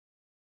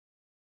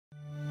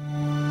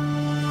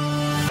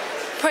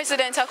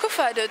President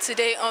Akufo-Addo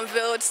today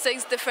unveiled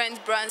 6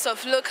 different brands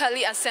of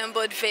locally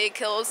assembled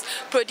vehicles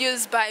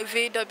produced by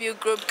VW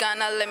Group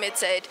Ghana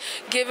Limited.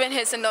 Giving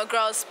his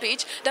inaugural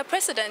speech, the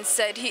president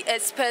said he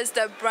expects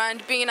the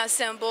brand being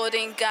assembled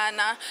in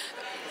Ghana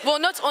will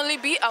not only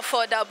be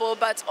affordable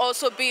but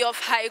also be of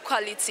high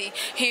quality.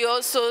 He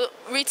also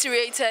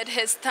reiterated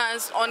his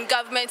stance on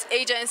government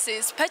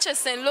agencies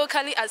purchasing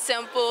locally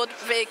assembled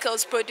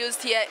vehicles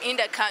produced here in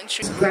the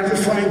country. It's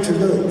gratifying to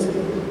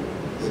note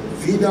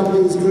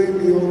VW is going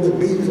beyond the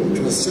beacon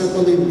to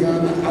assemble in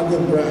Ghana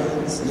other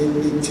brands,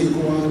 namely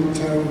Tiguan,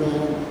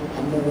 Terminal,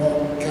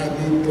 Amarok,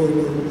 Caddy,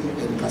 Polo,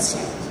 and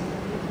Passat.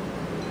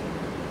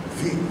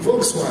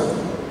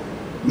 Volkswagen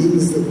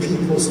means the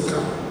people's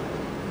car.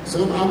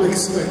 So I'm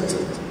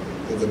expecting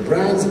that the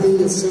brands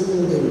being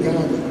assembled in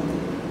Ghana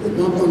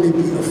will not only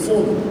be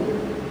affordable,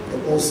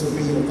 but also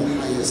be of the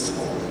highest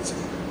quality.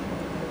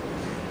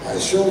 I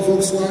assure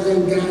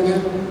Volkswagen Ghana,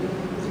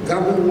 the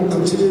government will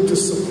continue to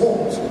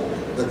support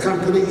the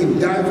company in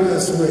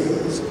diverse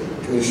ways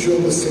to ensure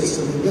the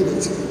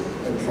sustainability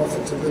and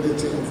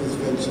profitability of this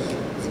venture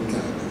in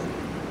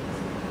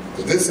Ghana.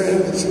 To this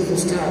end, the Chief of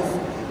Staff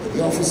of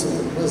the Office of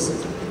the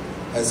President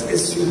has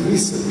issued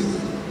recently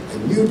a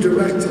new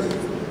directive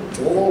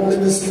to all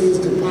ministries,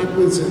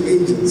 departments, and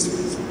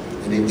agencies,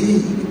 and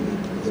indeed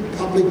the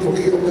Public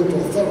Procurement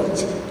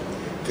Authority,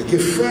 to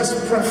give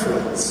first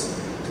preference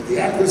to the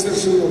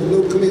acquisition of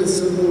locally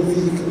assembled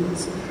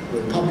vehicles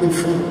where public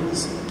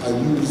funds are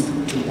used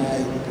to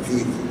buy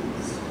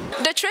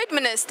vehicles. The Trade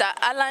Minister,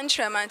 Alan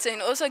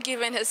Tremartin, also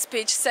giving his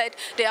speech, said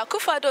the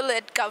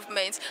Akufo-Addo-led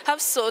government have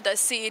sowed the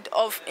seed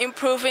of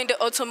improving the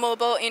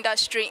automobile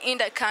industry in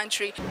the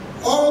country.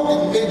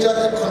 All the major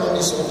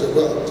economies of the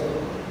world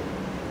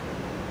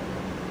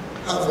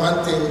have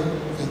one thing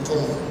in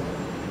common.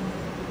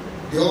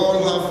 They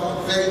all have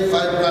a very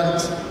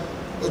vibrant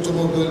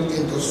automobile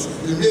industry.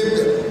 You name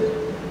them: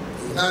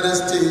 the United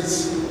States,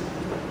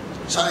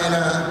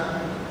 China,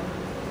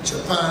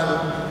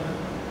 Japan,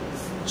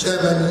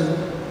 Germany,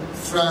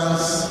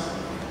 France,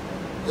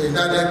 the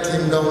United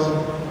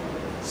Kingdom,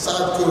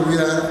 South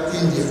Korea,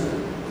 India.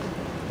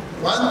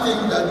 One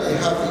thing that they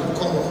have in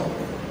common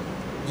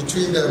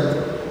between them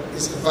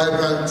is a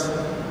vibrant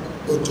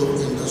auto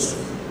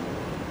industry.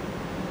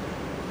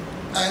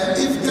 And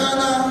if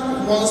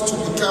Ghana wants to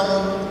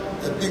become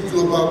a big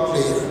global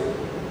player,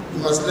 we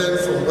must learn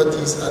from what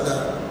these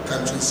other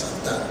countries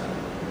have done.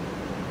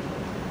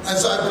 And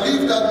so I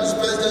believe that, Mr.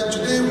 President,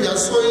 today we are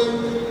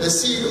sowing the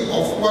seed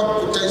of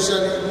what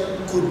potentially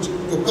could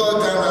propel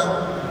Ghana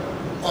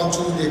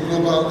onto the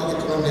global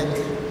economic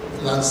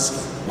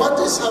landscape. What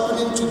is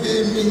happening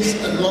today means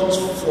a lot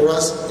for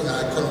us in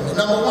our economy.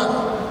 Number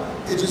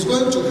one, it is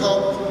going to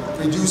help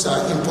reduce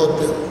our import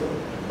bill.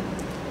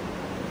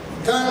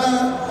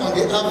 Ghana, on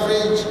the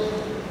average,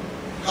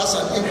 has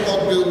an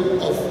import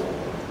bill of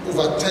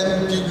over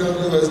 $10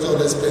 billion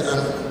per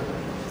annum.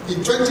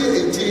 In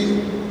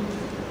 2018,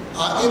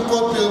 our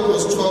import bill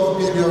was $12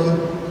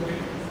 billion.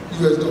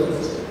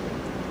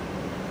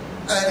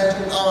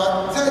 And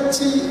our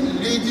 30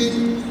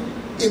 leading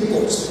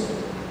imports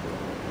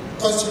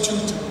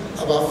constitute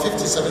about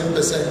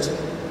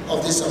 57%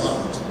 of this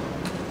amount.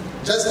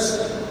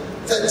 Just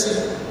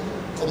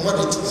 30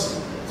 commodities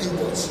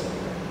imports.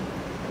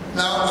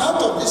 Now,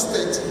 out of these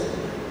 30,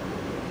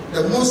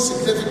 the most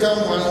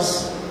significant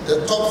ones,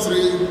 the top 3,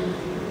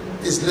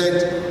 is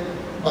led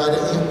by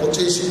the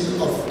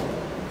importation of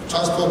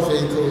transport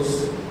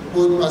vehicles,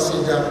 both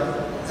passenger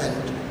and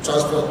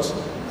transport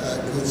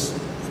goods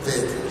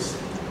vehicles.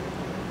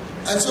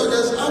 And so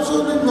there's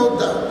absolutely no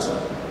doubt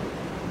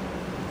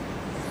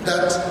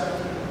that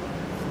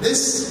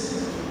this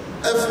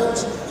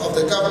effort of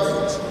the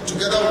government,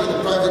 together with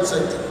the private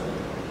sector,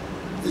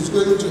 is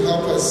going to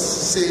help us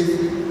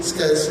save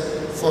scarce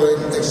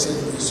foreign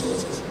exchange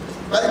resources.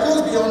 But it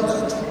goes beyond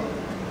that.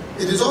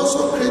 It is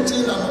also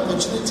creating an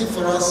opportunity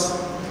for us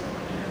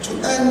to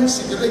earn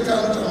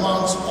significant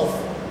amounts of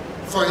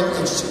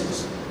foreign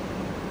exchange.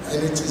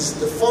 And it is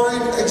the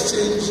foreign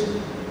exchange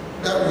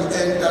that we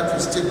earn that will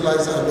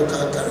stabilize our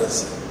local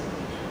currency.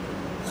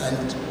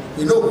 And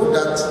we know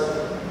that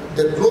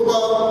the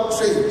global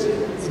trade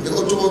in the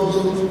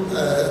automobile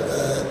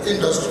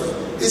industry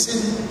is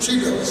in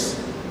trillions.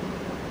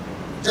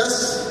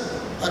 Just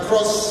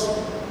across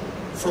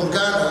from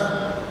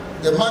Ghana,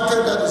 the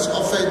market that is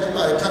offered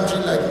by a country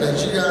like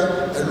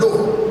Nigeria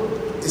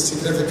alone is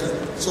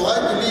significant. So I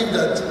believe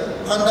that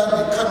under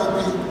the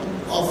canopy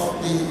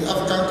of the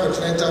African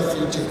Continental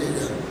Free Trade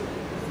Area,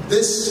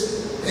 this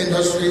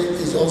industry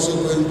is also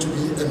going to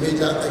be a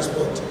major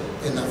export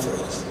earner for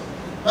us.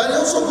 But it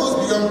also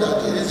goes beyond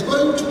that. It is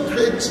going to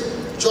create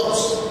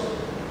jobs,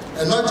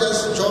 and not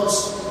just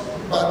jobs,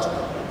 but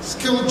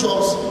skilled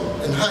jobs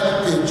and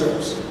highly paid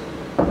jobs.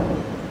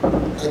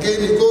 Again,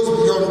 it goes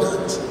beyond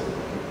that.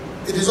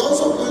 It is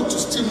also going to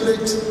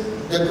stimulate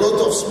the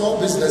growth of small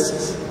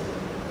businesses.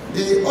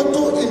 The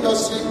auto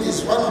industry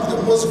is one of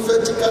the most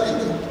vertically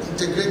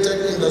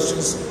integrated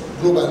industries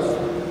globally.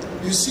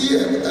 You see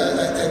a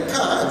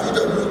car, a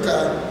VW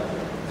car,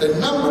 the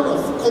number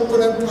of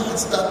component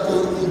parts that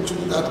go into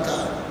that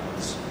car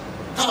is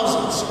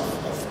thousands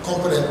of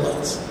component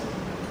parts.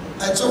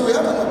 And so we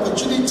have an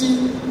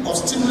opportunity of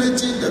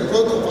stimulating the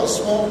growth of our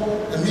small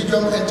and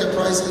medium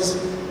enterprises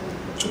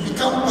to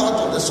become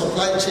part of the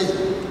supply chain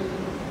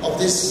of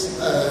this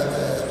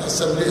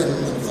assembly and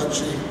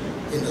manufacturing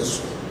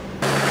industry.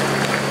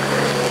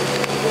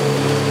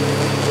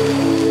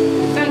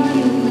 Thank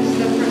you,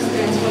 Mr.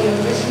 President, for your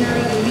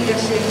visionary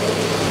leadership.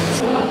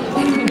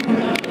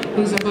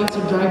 He's about to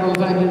drive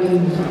over, I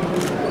believe.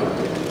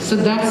 So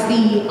that's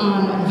the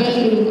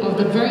unveiling of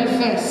the very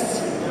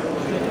first.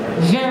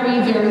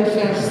 Very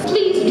first.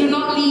 Please do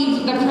not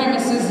leave the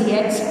premises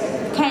yet.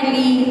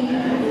 Kindly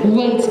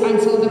wait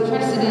until the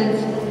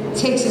President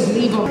takes his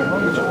leave of.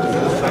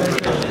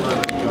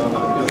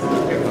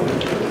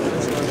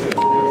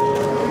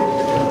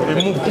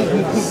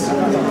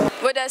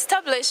 With the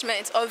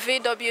establishment of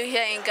VW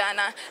here in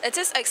Ghana, it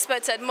is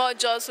expected more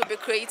jobs will be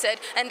created,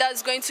 and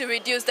that's going to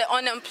reduce the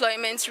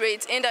unemployment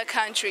rate in the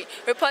country.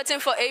 Reporting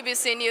for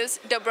ABC News,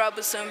 Deborah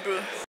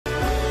Busumbru.